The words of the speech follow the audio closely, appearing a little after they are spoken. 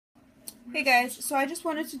Hey guys, so I just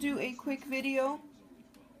wanted to do a quick video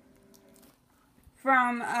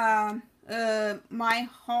from my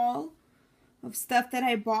haul of stuff that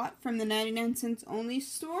I bought from the 99 cents only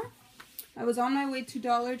store. I was on my way to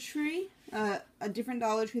Dollar Tree, a different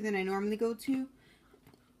Dollar Tree than I normally go to,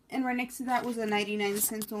 and right next to that was a 99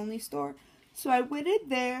 cents only store. So I went in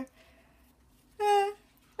there.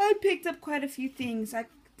 I picked up quite a few things. I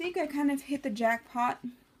think I kind of hit the jackpot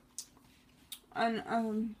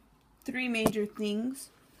on three major things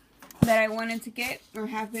that I wanted to get or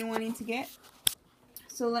have been wanting to get.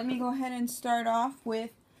 So let me go ahead and start off with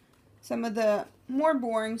some of the more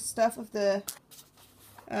boring stuff of the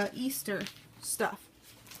Easter stuff.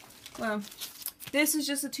 Well, this is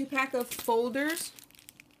just a 2-pack of folders.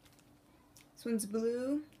 This one's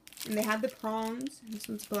blue, and they have the prongs. This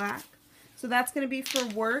one's black. So that's going to be for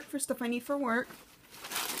work, for stuff I need for work.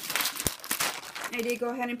 I did go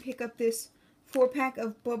ahead and pick up this 4-pack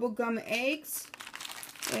of bubblegum eggs.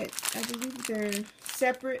 I believe they're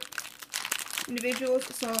separate individuals,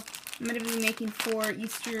 so I'm going to be making 4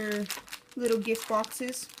 Easter little gift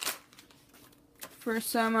boxes for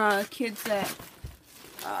some kids that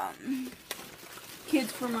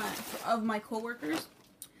of my coworkers.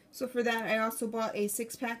 So for that, I also bought a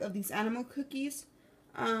 6-pack of these animal cookies.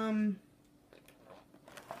 I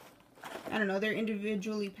don't know, they're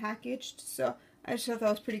individually packaged, so I just thought that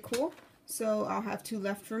was pretty cool. So I'll have 2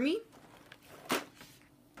 left for me.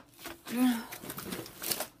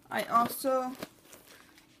 I also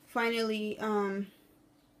finally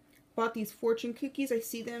bought these fortune cookies. I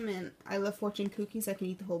see them and I love fortune cookies. I can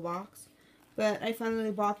eat the whole box. But I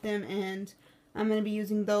finally bought them and I'm going to be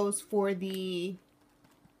using those for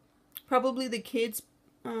probably the kids'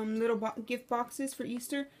 little gift boxes for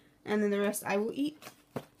Easter. And then the rest I will eat.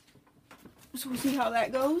 So we'll see how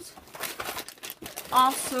that goes.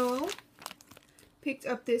 Also picked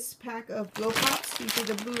up this pack of Blow Pops. These are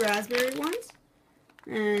the blue raspberry ones.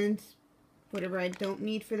 And whatever I don't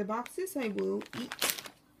need for the boxes, I will eat.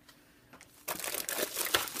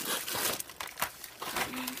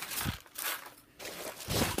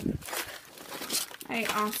 I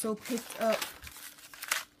also picked up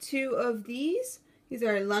 2 of these. These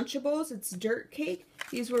are Lunchables. It's dirt cake.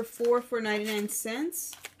 These were 4 for 99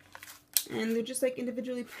 cents. And they're just like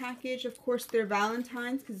individually packaged. Of course, they're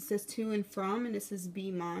Valentine's because it says to and from, and it says be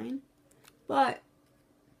mine. But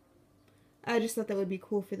I just thought that would be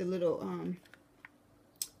cool for the little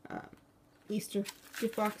Easter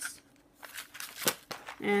gift box.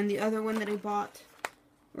 And the other one that I bought,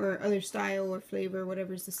 or other style or flavor,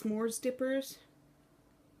 whatever, is the s'mores dippers.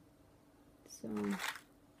 So, and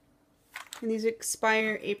these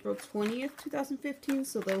expire April 20th, 2015.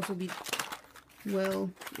 So those will be well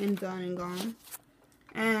and done and gone.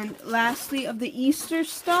 And lastly, of the Easter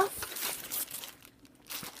stuff,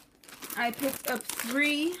 I picked up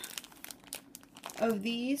 3 of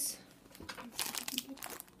these.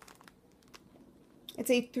 It's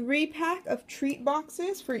a 3-pack of treat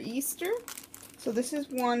boxes for Easter. So this is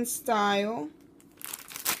one style.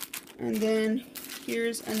 And then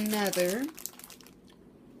here's another.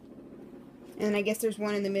 And I guess there's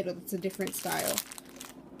one in the middle that's a different style.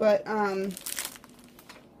 But,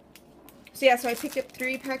 so yeah, so I picked up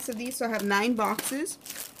 3 packs of these, so I have 9 boxes.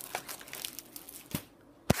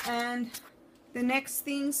 And the next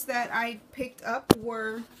things that I picked up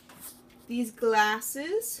were these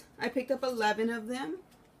glasses. I picked up 11 of them.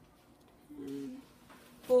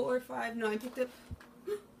 4 or 5, no, I picked up,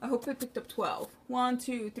 I hope I picked up 12. 1,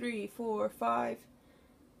 2, 3, 4, 5,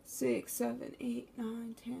 6, 7, 8,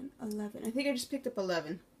 9, 10, 11. I think I just picked up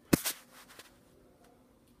 11.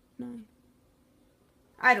 9.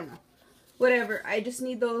 I don't know. Whatever. I just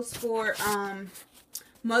need those for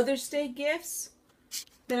Mother's Day gifts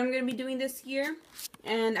that I'm going to be doing this year.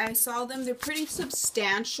 And I saw them. They're pretty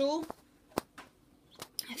substantial,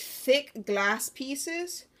 thick glass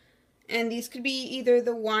pieces. And these could be either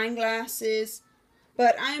the wine glasses.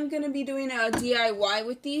 But I'm going to be doing a DIY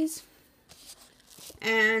with these.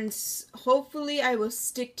 And hopefully I will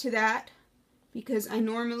stick to that. Because I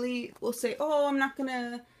normally will say, oh, I'm not going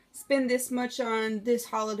to spend this much on this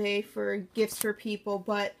holiday for gifts for people,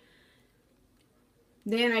 but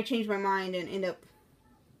then I change my mind and end up,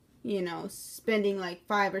 you know, spending like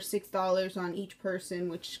 $5 or $6 on each person,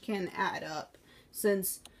 which can add up,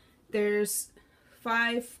 since there's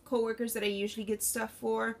 5 coworkers that I usually get stuff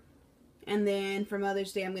for, and then for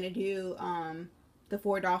Mother's Day I'm going to do the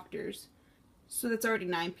 4 doctors, so that's already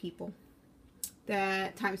 9 people,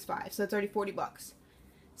 that times 5, so that's already $40.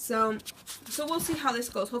 So we'll see how this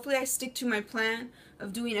goes. Hopefully I stick to my plan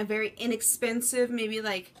of doing a very inexpensive, maybe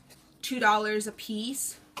like $2 a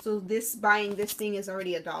piece. So buying this thing is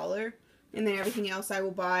already $1. and then everything else I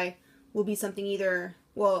will buy will be something either,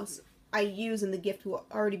 well, I use in the gift will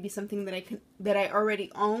already be something that I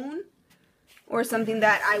already own, or something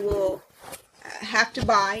that I will have to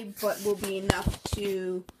buy but will be enough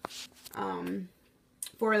to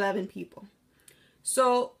for 11 people.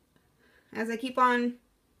 So as I keep on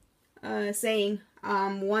saying,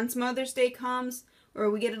 once Mother's Day comes or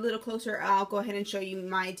we get a little closer, I'll go ahead and show you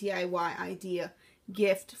my DIY idea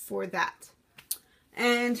gift for that.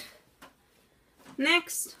 And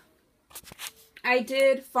next, I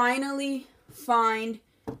did finally find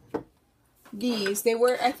these.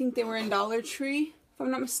 I think they were in Dollar Tree, if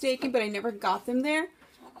I'm not mistaken, but I never got them there.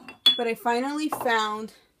 But I finally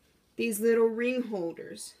found these little ring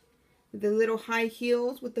holders, the little high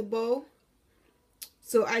heels with the bow.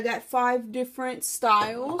 So I got 5 different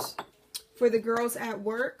styles for the girls at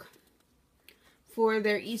work for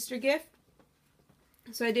their Easter gift.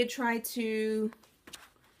 So I did try to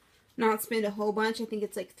not spend a whole bunch. I think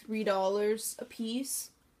it's like $3 a piece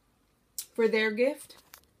for their gift.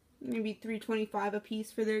 Maybe $3.25 a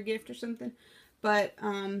piece for their gift or something. But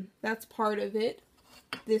that's part of it.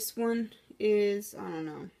 This one is, I don't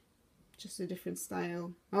know, just a different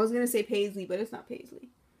style. I was going to say paisley, but it's not paisley.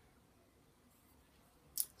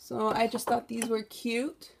 So I just thought these were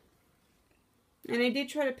cute. And I did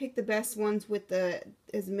try to pick the best ones with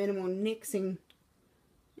as minimal nicks and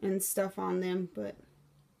stuff on them, but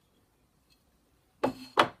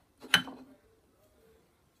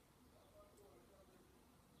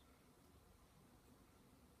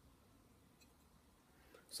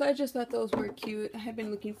so I just thought those were cute. I have been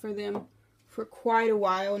looking for them for quite a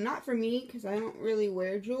while. Not for me, because I don't really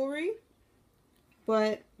wear jewelry,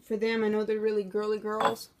 but for them, I know they're really girly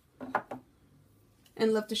girls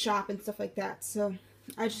and love to shop and stuff like that. So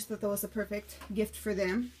I just thought that was a perfect gift for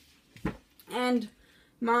them. And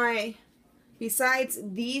besides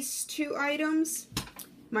these 2 items,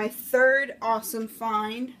 my third awesome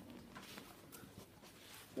find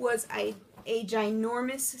was a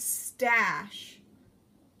ginormous stash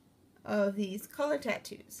of these color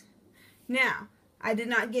tattoos. Now, I did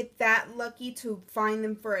not get that lucky to find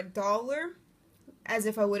them for $1, as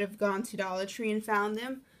if I would have gone to Dollar Tree and found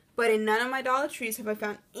them. But in none of my Dollar Trees have I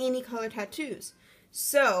found any color tattoos.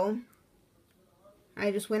 So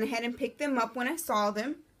I just went ahead and picked them up when I saw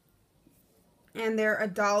them. And they're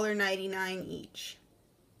 $1.99 each.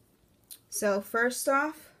 So first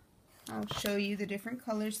off, I'll show you the different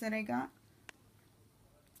colors that I got.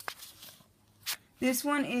 This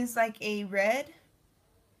one is like a red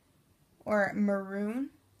or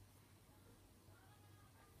maroon.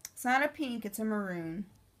 It's not a pink, it's a maroon.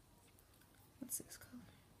 What's this color?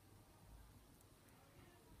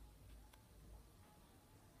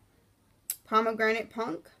 Pomegranate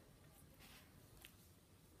punk.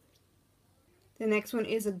 The next one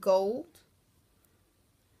is a gold.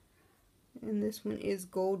 And this one is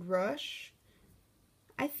Gold Rush.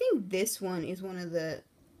 I think this one is one of the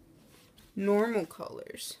normal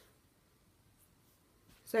colors.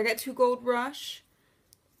 So I got 2 Gold Rush.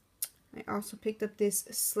 I also picked up this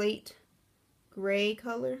slate gray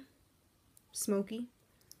color, smoky,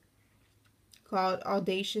 called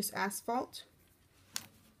Audacious Asphalt.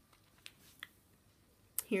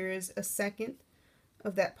 Here is a second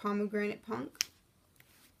of that pomegranate punk.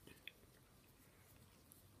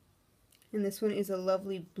 And this one is a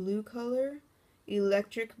lovely blue color,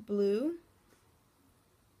 electric blue.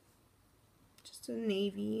 Just a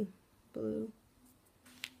navy blue.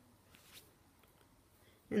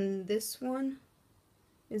 And this one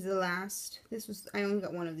is the last. I only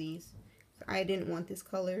got 1 of these. I didn't want this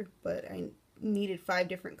color, but I needed 5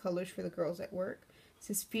 different colors for the girls at work. This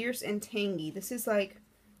is Fierce and Tangy. This is like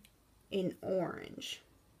an orange.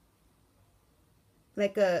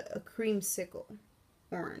 Like a creamsicle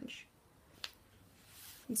orange.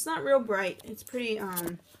 It's not real bright. It's pretty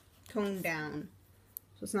toned down.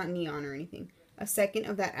 So it's not neon or anything. A second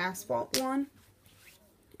of that asphalt one.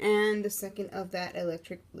 And the second of that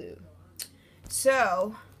electric blue.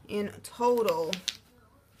 So, in total,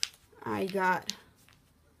 I got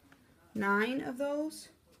 9 of those.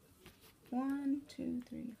 1, 2,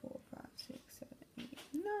 3, 4, 5, 6, 7, 8,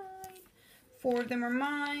 9. 4 of them are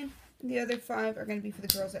mine. The other 5 are going to be for the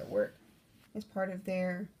girls at work as part of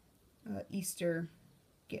their Easter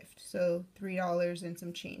gift. So $3 and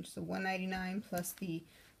some change. So $1.99 plus the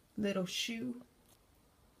little shoe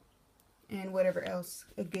and whatever else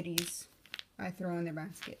goodies I throw in their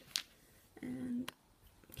basket. And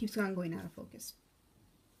it keeps on going out of focus.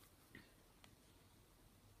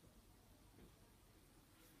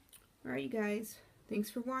 Alright, you guys, thanks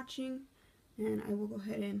for watching, and I will go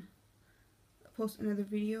ahead and post another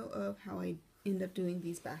video of how I end up doing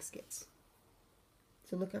these baskets.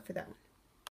 So look out for that one.